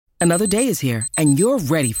Another day is here, and you're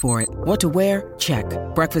ready for it. What to wear? Check.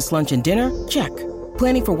 Breakfast, lunch, and dinner? Check.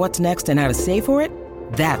 Planning for what's next and how to save for it?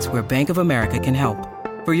 That's where Bank of America can help.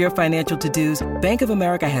 For your financial to-dos, Bank of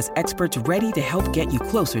America has experts ready to help get you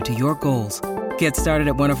closer to your goals. Get started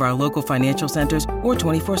at one of our local financial centers or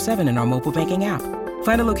 24/7 in our mobile banking app.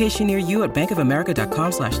 Find a location near you at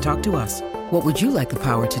bankofamerica.com/talktous. What would you like the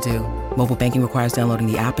power to do? Mobile banking requires downloading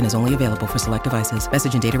the app and is only available for select devices.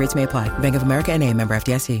 Message and data rates may apply. Bank of America N.A., member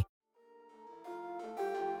FDIC.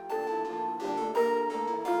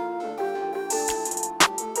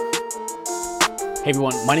 Hey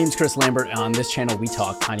everyone, my name is Chris Lambert, and on this channel we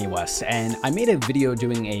talk Kanye West, and I made a video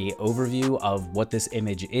doing a overview of what this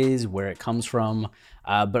image is, where it comes from,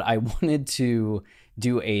 but I wanted to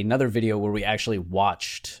do another video where we actually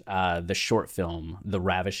watched the short film, The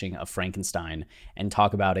Ravishing of Frankenstein, and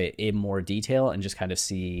talk about it in more detail and just kind of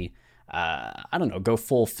see, I don't know, go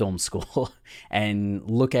full film school and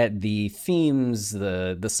look at the themes,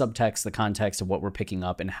 the subtext, the context of what we're picking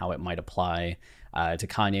up and how it might apply to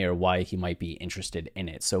Kanye or why he might be interested in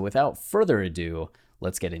it. So without further ado,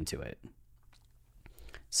 let's get into it.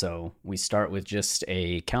 So we start with just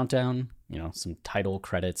a countdown, some title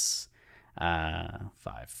credits. 5,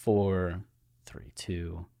 4, 3,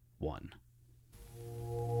 2, 1.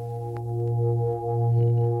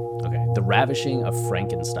 Okay, The Ravishing of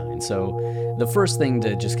Frankenstein. So the first thing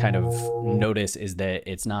to just kind of notice is that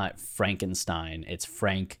it's not Frankenstein, it's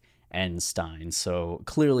Frank and Stein. So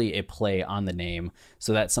clearly a play on the name.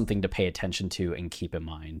 So that's something to pay attention to and keep in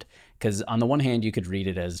mind. Because on the one hand, you could read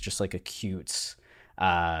it as just like a cute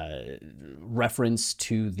reference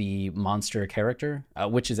to the monster character,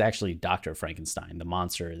 which is actually Dr. Frankenstein. The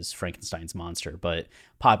monster is Frankenstein's monster, but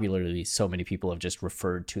popularly so many people have just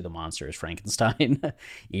referred to the monster as Frankenstein,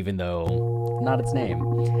 even though not its name,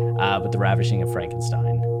 but The Ravishing of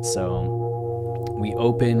Frankenstein. So we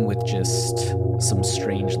open with just some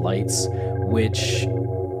strange lights, which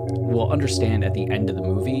we'll understand at the end of the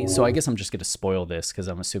movie. So I guess I'm just going to spoil this because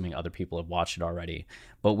I'm assuming other people have watched it already.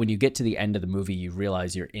 But when you get to the end of the movie, you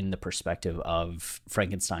realize you're in the perspective of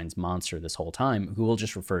Frankenstein's monster this whole time, who we'll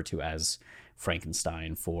just refer to as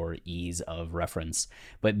Frankenstein for ease of reference.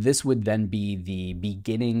 But this would then be the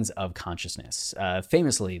beginnings of consciousness.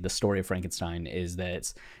 Famously, the story of Frankenstein is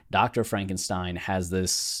that Dr. Frankenstein has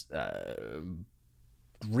this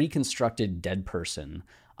reconstructed dead person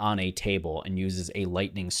on a table and uses a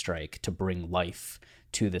lightning strike to bring life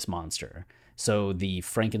to this monster. So the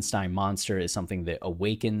Frankenstein monster is something that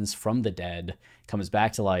awakens from the dead, comes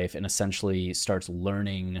back to life, and essentially starts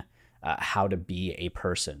learning how to be a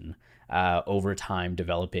person. Over time,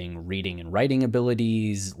 developing reading and writing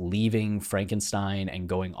abilities, leaving Frankenstein and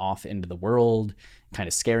going off into the world, kind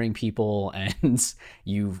of scaring people, and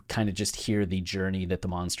you kind of just hear the journey that the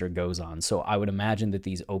monster goes on. So I would imagine that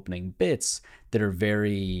these opening bits that are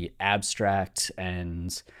very abstract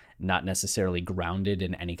and not necessarily grounded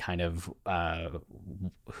in any kind of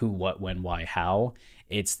who, what, when, why, how,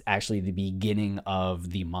 it's actually the beginning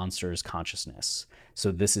of the monster's consciousness.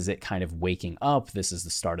 So this is it kind of waking up. This is the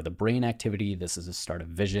start of the brain activity. This is the start of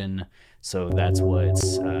vision. So that's what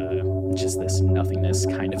just this nothingness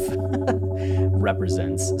kind of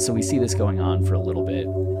represents. So we see this going on for a little bit,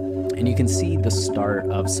 and you can see the start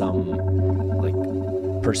of some like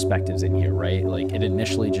perspectives in here, right? Like it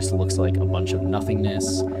initially just looks like a bunch of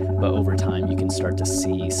nothingness, but over time you can start to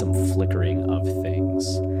see some flickering of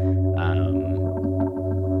things.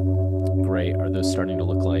 Great. Are those starting to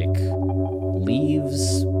look like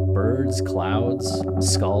leaves, birds, clouds,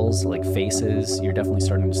 skulls, like faces? You're definitely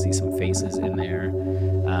starting to see some faces in there.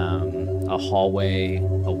 A hallway,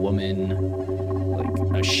 a woman,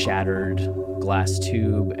 like a shattered glass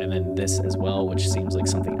tube, and then this as well, which seems like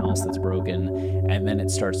something else that's broken. And then it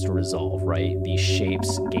starts to resolve, right? These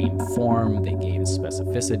shapes gain form, they gain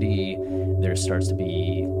specificity. There starts to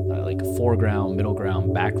be like a foreground, middle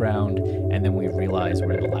ground, background, and then we realize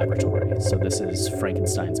we're in the laboratory. So this is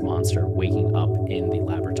Frankenstein's monster waking up in the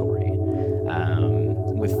laboratory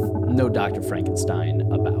with no Dr. Frankenstein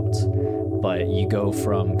about. But you go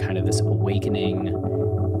from kind of this awakening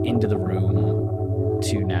into the room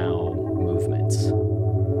to now movement.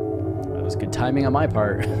 That was good timing on my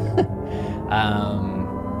part.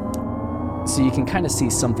 So you can kind of see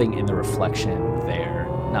something in the reflection there.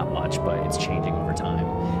 Not much, but it's changing over time.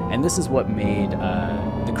 And this is what made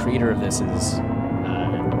the creator of this is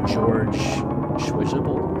George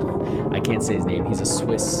Schwizzable. I can't say his name. He's a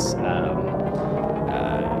Swiss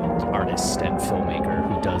artist and filmmaker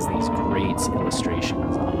who does these great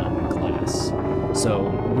illustrations on glass. So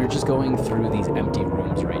we're just going through these empty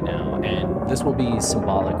rooms right now, and this will be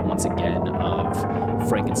symbolic once again of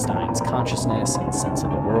Frankenstein's consciousness and sense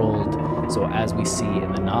of the world. So as we see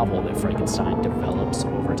in the novel that Frankenstein develops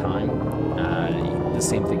over time, the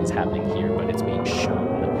same thing is happening here, but it's being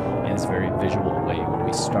shown in this very visual way where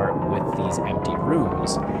we start with these empty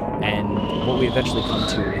rooms, and what we eventually come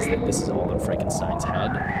to is that this is all in Frankenstein's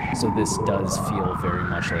head. So this does feel very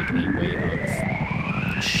much like a way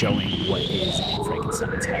of showing what is in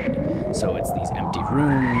Frankenstein's head. So it's these empty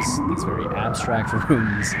rooms, these very abstract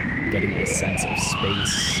rooms, getting this sense of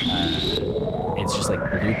space. It's just like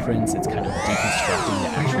blueprints. It's kind of deconstructing the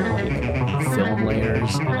actual like film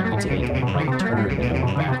layers, and then we take a right turn and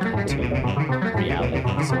we're back into reality.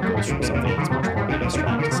 So it goes from something that's much more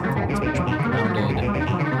abstract to something that's much more grounded,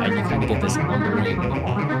 and you kind of get this lumbering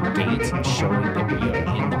gait showing that we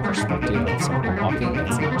are in the perspective of someone walking.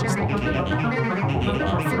 It's not just the camera in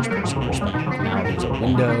our first-person perspective. Now there's a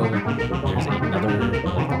window. There's another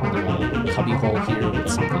like little cubby hole here with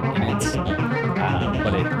something in it.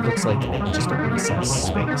 But it looks like just a recessed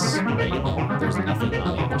space, right? There's nothing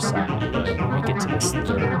on the other side. But when we get to this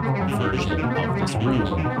third version of this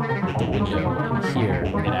room with the window in here,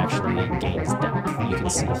 it actually gains depth. You can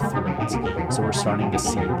see through it. So we're starting to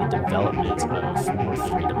see the development of more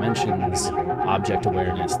 3 dimensions, object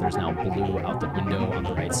awareness. There's now blue out the window on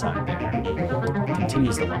the right side there. It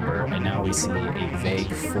continues the lumber, and now we see a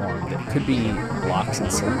vague form that could be blocks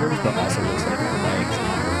and cylinders, but also looks like legs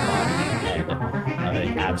and body and head of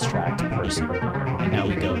an abstract person. And now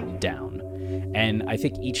we go down. And I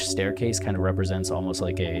think each staircase kind of represents almost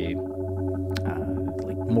like a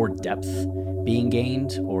like more depth being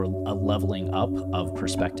gained, or a leveling up of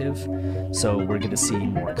perspective. So we're going to see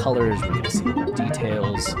more colors, we're going to see more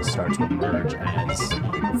details start to emerge as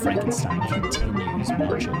Frankenstein continues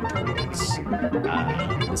marching towards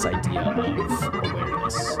this idea of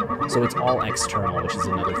awareness. So it's all external, which is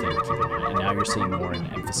another thing to keep in mind. And now you're seeing more an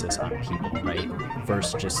emphasis on people, right?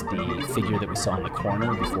 First, just the figure that we saw in the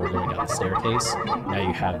corner before going down the staircase. Now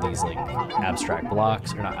you have these like abstract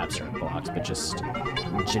blocks, or not abstract blocks, but just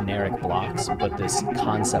generic blocks, but this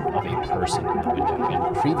concept of a person in the window.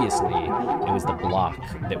 And previously, it was the block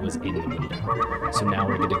that was in the window. So now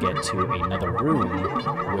we're going to get to another room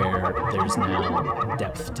where there's now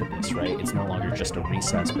depth to this, right? It's no longer just a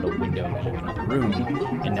recess, but a window into another room.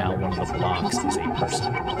 And now one of the blocks is a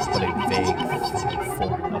person, but a vague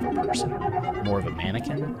form of a person, more of a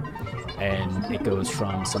mannequin. And it goes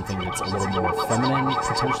from something that's a little more feminine,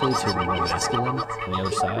 potentially, to more masculine on the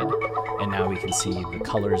other side. And now we can see the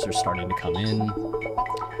colors are starting to come in.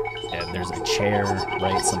 And there's a chair,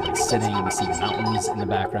 right? Somebody's sitting. We see mountains in the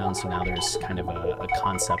background. So now there's kind of a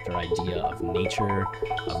concept or idea of nature,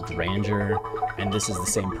 of grandeur. And this is the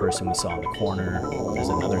same person we saw in the corner. There's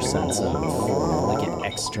another sense of like an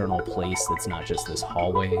external place that's not just this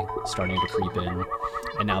hallway starting to creep in.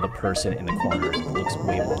 And now the person in the corner looks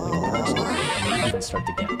way more like a person, right? And they even start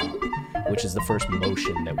to get up, which is the first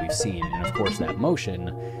motion that we've seen. And of course, that motion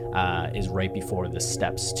is right before the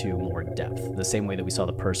steps to more depth. The same way that we saw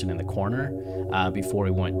the person in the corner before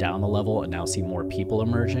we went down the level and now see more people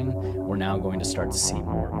emerging, we're now going to start to see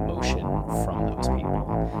more motion from those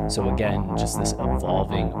people. So again, just this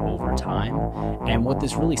evolving over time. And what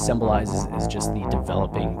this really symbolizes is just the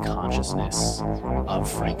developing consciousness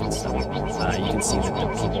of Frankenstein. You can see that the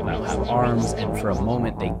people now have arms, and for a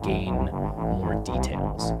moment they gain more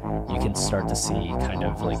details. You can start to see kind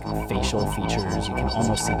of like facial features. You can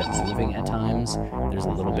almost see them moving at times. There's a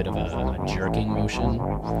little bit of a jerking motion.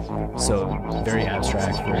 So very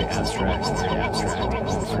abstract, very abstract, very abstract.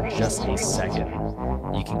 And for just a second,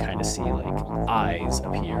 you can kind of see like eyes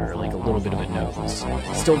appear, like a little bit of a nose.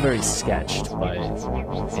 Still very sketched, but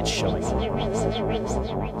it's showing up.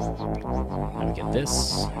 Let me get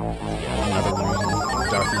this. Yeah, another room,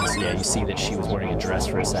 darkness. Yeah, you see that she was wearing a dress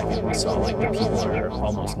for a second. We saw like the people are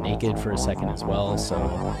almost naked for a second as well. So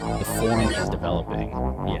the form is developing.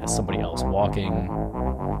 Yeah, somebody else walking.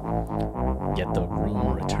 Yet the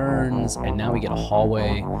room returns, and now we get a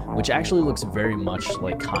hallway, which actually looks very much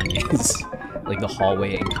like Kanye's, like the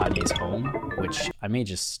hallway in Kanye's home, which I may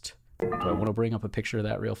just, do I want to bring up a picture of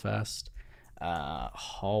that real fast?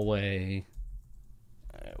 Hallway,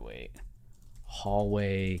 wait,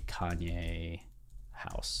 hallway Kanye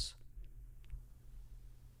house.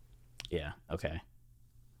 Yeah, okay.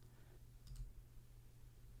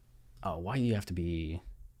 Oh, why do you have to be...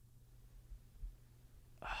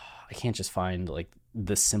 I can't just find like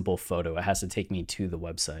the simple photo. It has to take me to the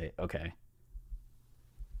website. Okay.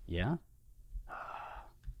 Yeah.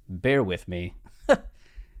 Bear with me.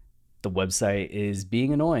 The website is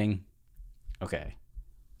being annoying. Okay.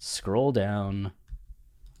 Scroll down.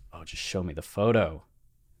 Oh, just show me the photo.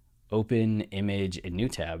 Open image in new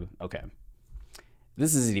tab. Okay.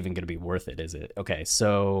 This isn't even going to be worth it, is it? Okay,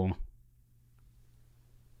 so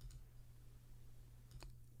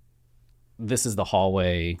this is the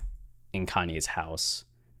hallway in Kanye's house.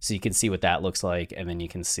 So you can see what that looks like, and then you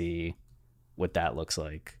can see what that looks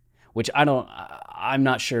like, which I'm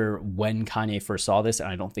not sure when Kanye first saw this, and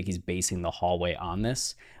I don't think he's basing the hallway on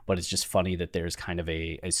this, but it's just funny that there's kind of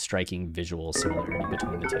a striking visual similarity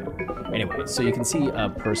between the two. Anyway, so you can see a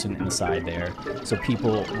person inside there. So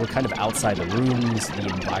people were kind of outside the rooms. The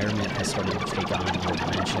environment has started to take on more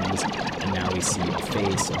dimensions, and now we see a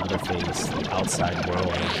face, another face, the outside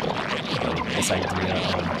world, this idea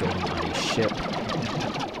of going on a ship.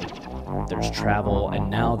 There's travel, and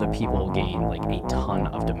now the people gain like a ton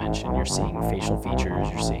of dimension. You're seeing facial features,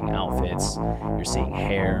 you're seeing outfits, you're seeing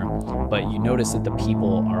hair, but you notice that the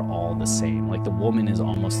people are all the same. Like the woman is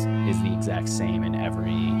the exact same in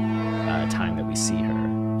every time that we see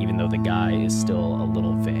her, even though the guy is still a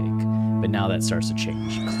little vague. But now that starts to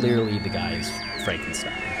change. Clearly the guy is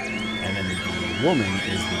Frankenstein, and then the woman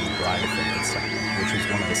is the Bride of Frankenstein, which is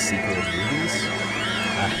one of the sequel movies.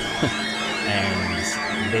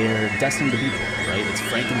 And they're destined to be there, right? It's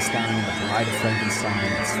Frankenstein, the Bride of Frankenstein,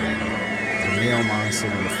 it's the male monster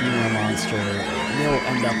and the female monster. They'll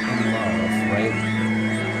end up in love, right?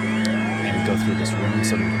 And we go through this room,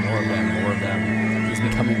 so there's more of them. He's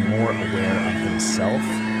becoming more aware of himself,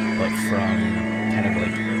 but from kind of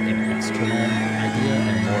like an external idea,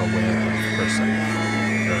 and more aware of herself,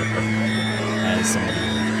 or her, as somebody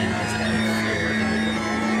in his life or in the world.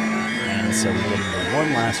 And so we get into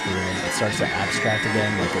one last room. It starts to abstract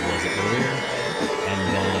again like it was earlier, and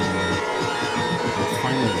then we'll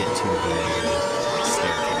finally get to the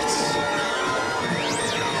staircase.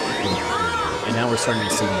 And now we're starting to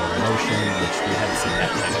see more motion, which we haven't seen that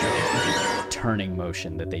kind of turning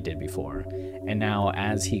motion that they did before. And now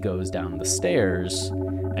as he goes down the stairs,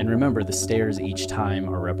 and remember the stairs each time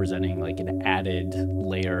are representing like an added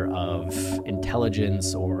layer of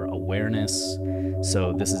intelligence or awareness.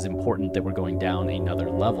 So this is important that we're going down another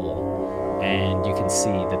level, and you can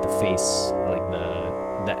see that the face, like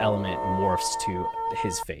the element morphs to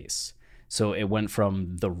his face. So it went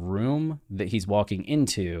from the room that he's walking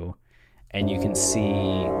into, and you can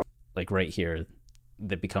see like right here,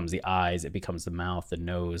 that becomes the eyes, it becomes the mouth, the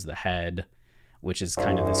nose, the head, which is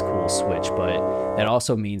kind of this cool switch. But that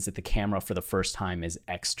also means that the camera for the first time is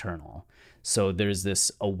external. So there's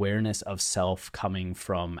this awareness of self coming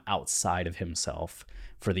from outside of himself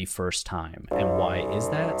for the first time. And why is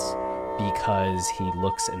that? Because he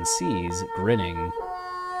looks and sees, grinning,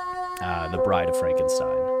 the Bride of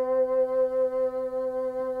Frankenstein.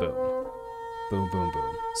 Boom. Boom, boom,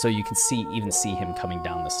 boom. So you can even see him coming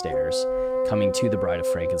down the stairs, coming to the Bride of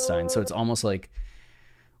Frankenstein. So it's almost like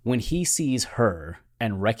when he sees her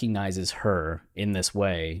and recognizes her in this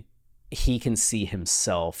way, he can see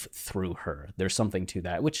himself through her. There's something to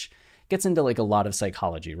that, which gets into like a lot of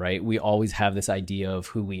psychology, right? We always have this idea of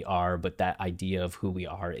who we are, but that idea of who we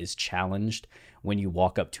are is challenged when you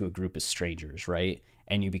walk up to a group of strangers, right?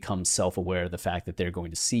 And you become self-aware of the fact that they're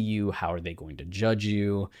going to see you. How are they going to judge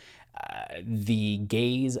you? The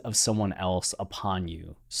gaze of someone else upon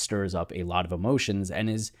you stirs up a lot of emotions and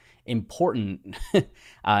is important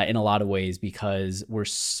in a lot of ways, because we're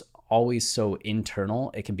always so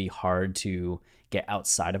internal. It can be hard to get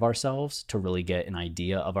outside of ourselves to really get an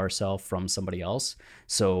idea of ourselves from somebody else.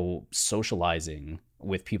 So socializing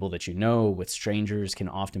with people that you know, with strangers, can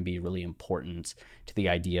often be really important to the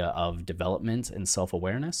idea of development and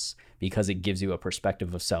self-awareness, because it gives you a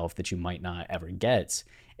perspective of self that you might not ever get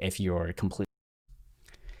if you're completely...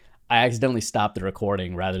 I accidentally stopped the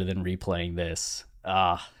recording rather than replaying this.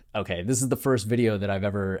 Okay, this is the first video that I've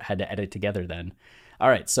ever had to edit together then. All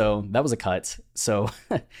right, so that was a cut. So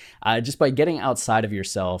just by getting outside of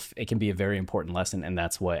yourself, it can be a very important lesson, and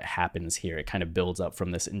that's what happens here. It kind of builds up from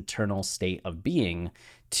this internal state of being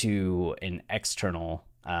to an external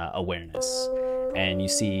awareness. And you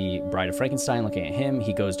see Bride of Frankenstein looking at him.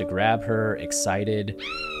 He goes to grab her, excited,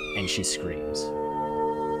 and she screams.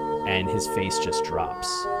 And his face just drops.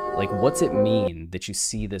 Like, what's it mean that you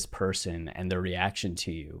see this person and their reaction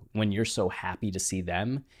to you when you're so happy to see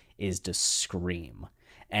them is to scream?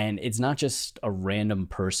 And it's not just a random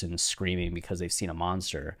person screaming because they've seen a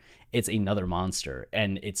monster. It's another monster,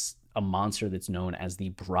 and it's a monster that's known as the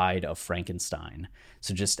Bride of Frankenstein.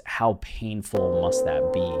 So just how painful must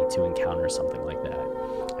that be to encounter something like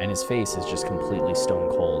that? And his face is just completely stone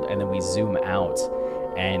cold. And then we zoom out,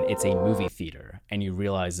 and it's a movie theater, and you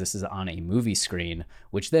realize this is on a movie screen,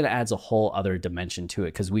 which then adds a whole other dimension to it,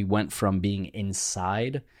 because we went from being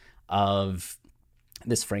inside of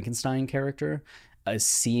this Frankenstein character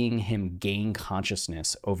seeing him gain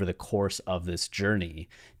consciousness over the course of this journey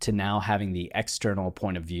to now having the external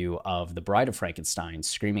point of view of the Bride of Frankenstein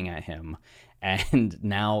screaming at him, and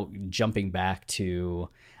now jumping back to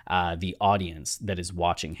the audience that is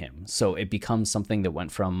watching him. So it becomes something that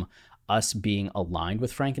went from us being aligned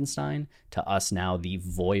with Frankenstein to us now the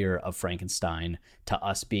voyeur of Frankenstein to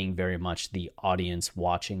us being very much the audience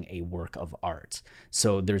watching a work of art.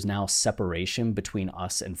 So there's now separation between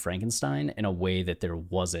us and Frankenstein in a way that there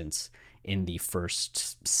wasn't in the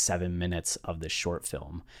first 7 minutes of this short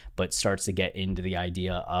film, but starts to get into the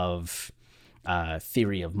idea of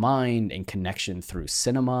theory of mind and connection through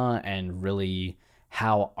cinema, and really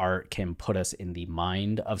how art can put us in the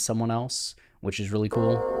mind of someone else, which is really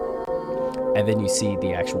cool. And then you see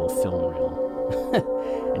the actual film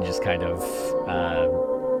reel and just kind of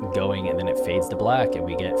going, and then it fades to black and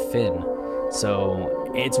we get Finn.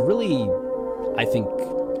 So it's really,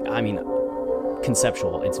 I mean,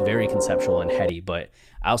 conceptual. It's very conceptual and heady, but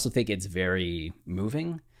I also think it's very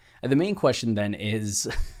moving. And the main question then is,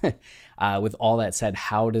 with all that said,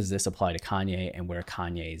 how does this apply to Kanye and where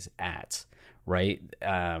Kanye's at, right?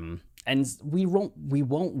 And we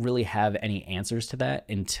won't really have any answers to that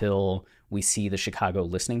until we see the Chicago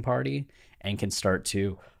listening party and can start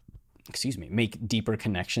to, make deeper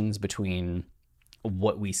connections between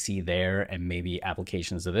what we see there and maybe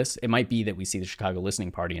applications of this. It might be that we see the Chicago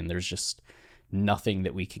listening party and there's just nothing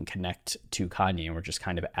that we can connect to Kanye and we're just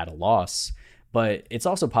kind of at a loss. But it's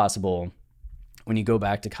also possible when you go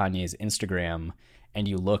back to Kanye's Instagram and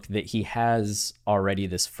you look that he has already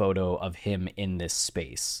this photo of him in this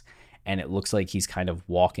space. And it looks like he's kind of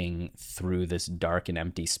walking through this dark and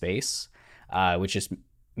empty space, which just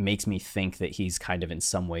makes me think that he's kind of in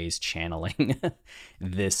some ways channeling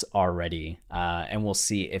this already. And we'll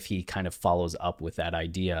see if he kind of follows up with that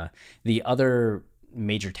idea. The other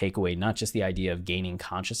major takeaway, not just the idea of gaining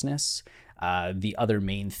consciousness, the other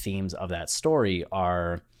main themes of that story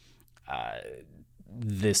are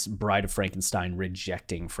this Bride of Frankenstein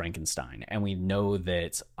rejecting Frankenstein. And we know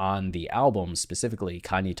that on the album specifically,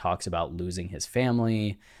 Kanye talks about losing his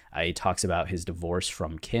family. He talks about his divorce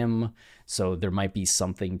from Kim. So there might be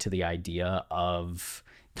something to the idea of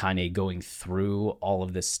Kanye going through all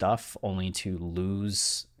of this stuff only to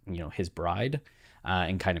lose, his bride,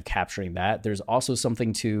 and kind of capturing that. There's also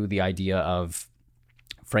something to the idea of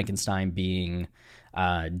Frankenstein being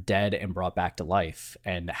dead and brought back to life,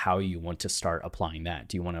 and how you want to start applying that.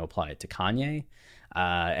 Do you want to apply it to Kanye?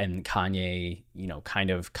 And Kanye, kind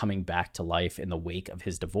of coming back to life in the wake of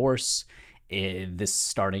his divorce, this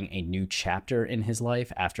starting a new chapter in his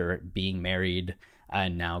life after being married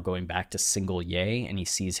and now going back to single Ye, and he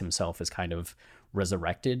sees himself as kind of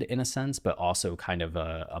resurrected in a sense, but also kind of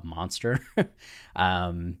a monster.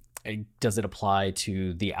 Does it apply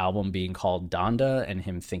to the album being called Donda and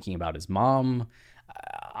him thinking about his mom?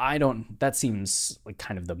 That seems like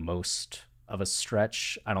kind of the most of a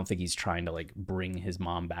stretch. I don't think he's trying to like bring his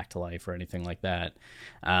mom back to life or anything like that.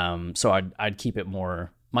 So I'd keep it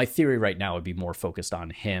more, my theory right now would be more focused on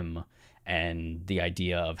him and the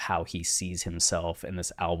idea of how he sees himself, and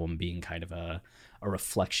this album being kind of a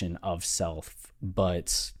reflection of self.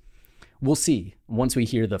 But we'll see. Once we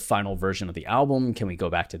hear the final version of the album, can we go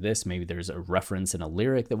back to this? Maybe there's a reference in a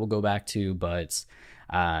lyric that we'll go back to, but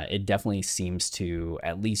it definitely seems to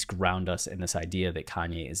at least ground us in this idea that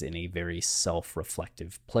Kanye is in a very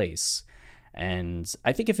self-reflective place. And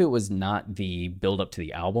I think if it was not the build up to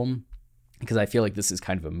the album, because I feel like this is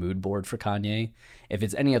kind of a mood board for Kanye, if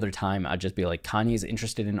it's any other time, I'd just be like, Kanye's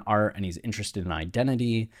interested in art and he's interested in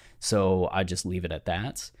identity, so I just leave it at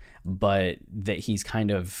that. But that he's kind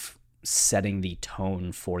of setting the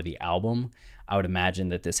tone for the album, I would imagine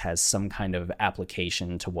that this has some kind of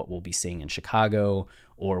application to what we'll be seeing in Chicago,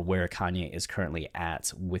 or where Kanye is currently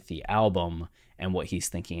at with the album and what he's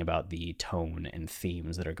thinking about the tone and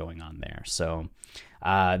themes that are going on there. So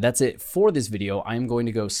that's it for this video. I'm going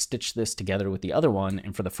to go stitch this together with the other one,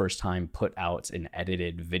 and for the first time put out an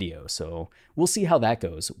edited video. So we'll see how that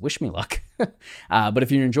goes. Wish me luck. But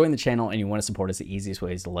if you're enjoying the channel and you want to support us, the easiest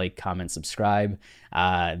way is to like, comment, subscribe.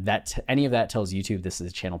 Any of that tells YouTube this is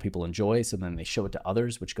a channel people enjoy, so then they show it to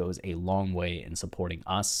others, which goes a long way in supporting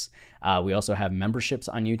us. We also have memberships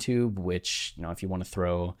on YouTube, which, if you want to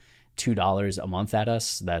throw $2 a month at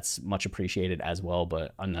us, that's much appreciated as well,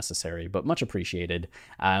 but unnecessary, but much appreciated.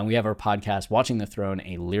 And we have our podcast, Watching the Throne,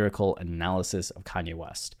 a lyrical analysis of Kanye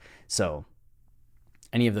West. So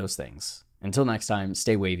any of those things. Until next time,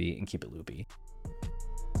 stay wavy and keep it loopy.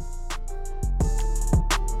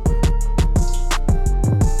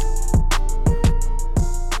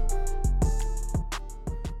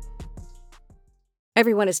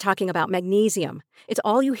 Everyone is talking about magnesium. It's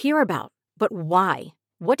all you hear about. But why?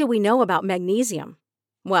 What do we know about magnesium?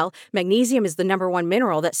 Well, magnesium is the number one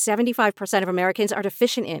mineral that 75% of Americans are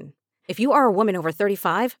deficient in. If you are a woman over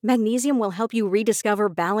 35, magnesium will help you rediscover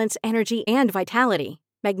balance, energy, and vitality.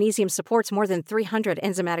 Magnesium supports more than 300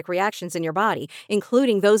 enzymatic reactions in your body,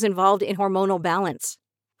 including those involved in hormonal balance.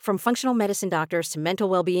 From functional medicine doctors to mental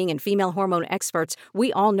well-being and female hormone experts,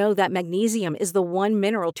 we all know that magnesium is the one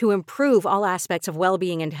mineral to improve all aspects of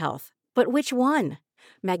well-being and health. But which one?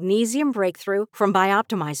 Magnesium Breakthrough from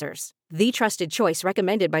Bioptimizers, the trusted choice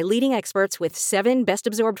recommended by leading experts with 7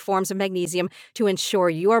 best-absorbed forms of magnesium to ensure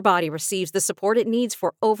your body receives the support it needs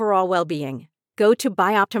for overall well-being. Go to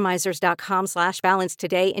bioptimizers.com/balance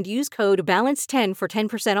today and use code BALANCE10 for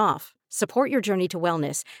 10% off. Support your journey to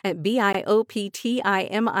wellness at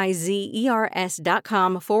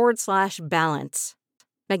bioptimizers.com/balance.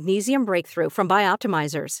 Magnesium Breakthrough from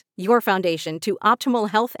Bioptimizers, your foundation to optimal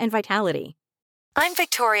health and vitality. I'm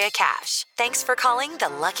Victoria Cash. Thanks for calling the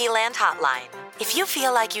Lucky Land Hotline. If you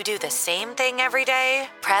feel like you do the same thing every day,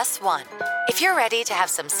 press 1. If you're ready to have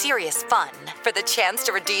some serious fun for the chance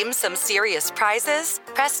to redeem some serious prizes,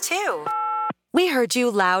 press 2. We heard you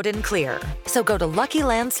loud and clear. So go to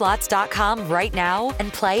LuckyLandSlots.com right now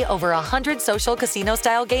and play over 100 social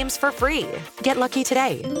casino-style games for free. Get lucky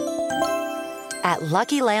today at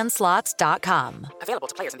LuckyLandSlots.com. Available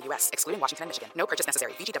to players in the U.S., excluding Washington and Michigan. No purchase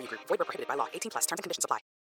necessary. VGW Group. Void where prohibited by law. 18+. Terms and conditions apply.